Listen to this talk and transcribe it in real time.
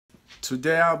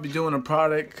Today I'll be doing a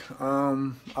product.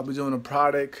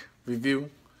 Review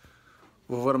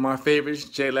with one of my favorites,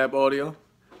 JLab Audio.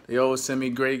 They always send me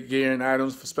great gear and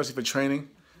items, especially for training.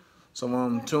 So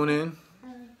tune in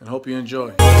and hope you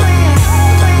enjoy.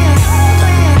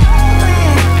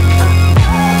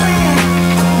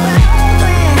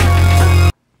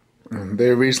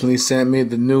 They recently sent me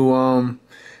the new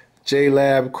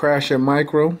JLab Crasher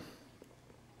Micro.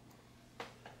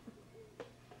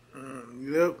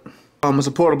 Yep. It's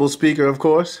a portable speaker, of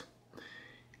course.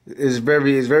 It's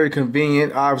very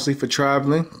convenient, obviously, for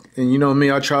traveling. And you know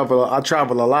me, I travel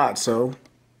a lot. So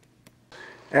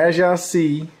as y'all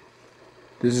see,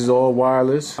 this is all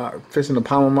wireless. Fits in the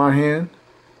palm of my hand.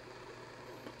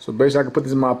 So basically, I can put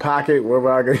this in my pocket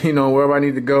wherever wherever I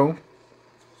need to go.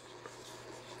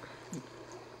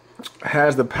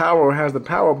 Has the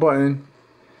power button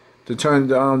to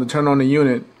turn on the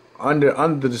unit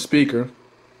under the speaker.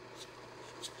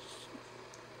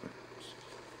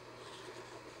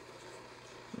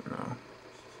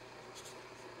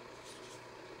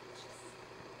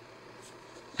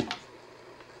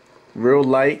 Real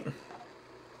light,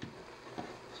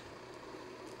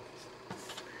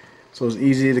 so it's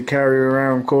easy to carry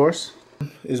around, of course.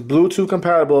 It's Bluetooth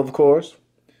compatible, of course.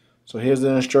 So here's the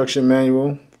instruction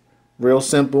manual. Real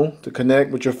simple to connect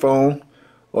with your phone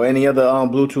or any other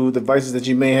Bluetooth devices that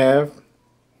you may have.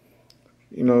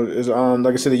 You know, it's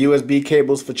like I said, the USB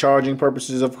cables for charging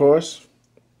purposes, of course.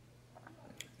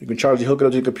 You can hook it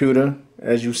up to your computer,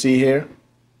 as you see here.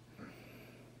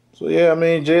 So yeah, I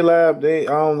mean, JLab,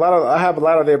 I have a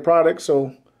lot of their products,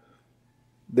 so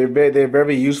they're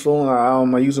very useful.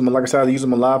 I use them, like I said, I use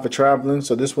them a lot for traveling.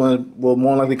 So this one will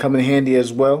more likely come in handy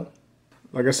as well.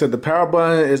 Like I said, the power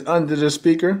button is under the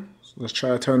speaker. So let's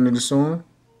try turning this on.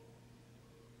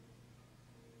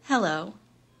 Hello.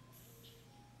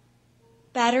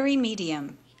 Battery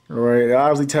medium. All right, it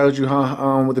obviously tells you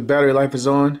what the battery life is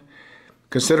on.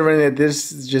 Considering that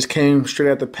this just came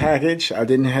straight out the package, I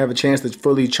didn't have a chance to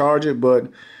fully charge it, but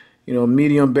you know,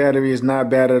 medium battery is not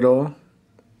bad at all.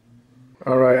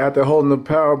 Alright, after holding the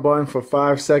power button for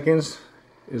 5 seconds,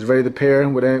 it's ready to pair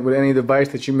with any device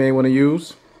that you may want to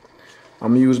use. I'm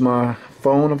going to use my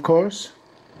phone, of course.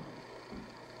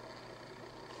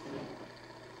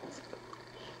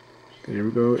 There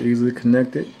we go, easily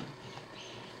connected.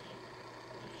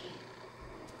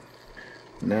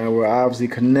 Now we're obviously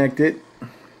connected.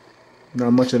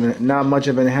 Not much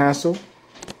of a hassle.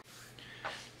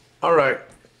 All right,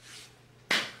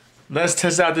 let's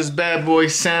test out this bad boy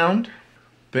sound.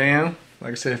 Bam!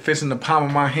 Like I said, it fits in the palm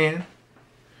of my hand.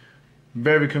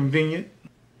 Very convenient.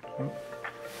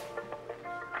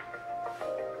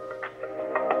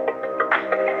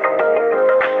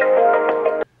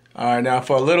 All right, now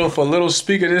for a little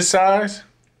speaker this size,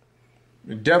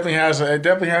 it definitely has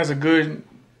a good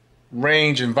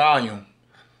range and volume.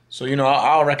 So you know,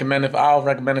 I'll recommend it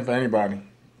for anybody.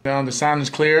 The sound is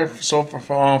clear so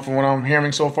far from what I'm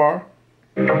hearing so far.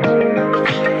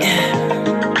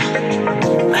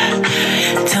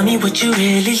 Tell me what you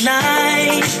really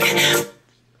like.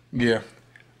 Yeah,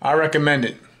 I recommend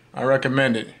it.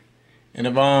 And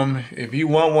if you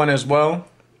want one as well,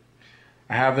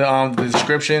 I have the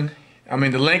description. I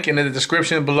mean the link in the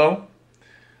description below,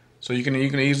 so you can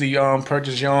easily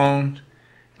purchase your own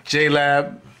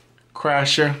JLab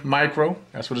Crasher Micro,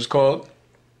 that's what it's called,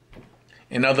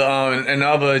 and other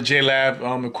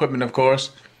JLab equipment, of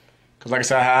course. Because like I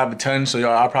said, I have a ton, so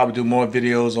I'll probably do more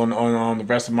videos on the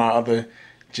rest of my other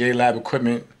JLab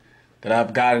equipment that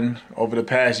I've gotten over the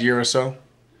past year or so.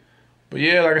 But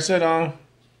yeah, like I said,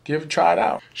 try it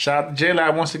out. Shout out to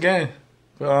JLab once again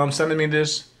for sending me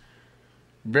this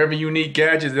very unique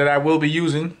gadget that I will be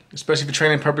using, especially for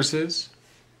training purposes.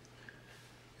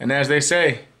 And as they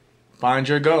say, find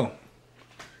your go.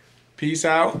 Peace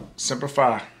out. Semper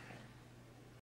Fi.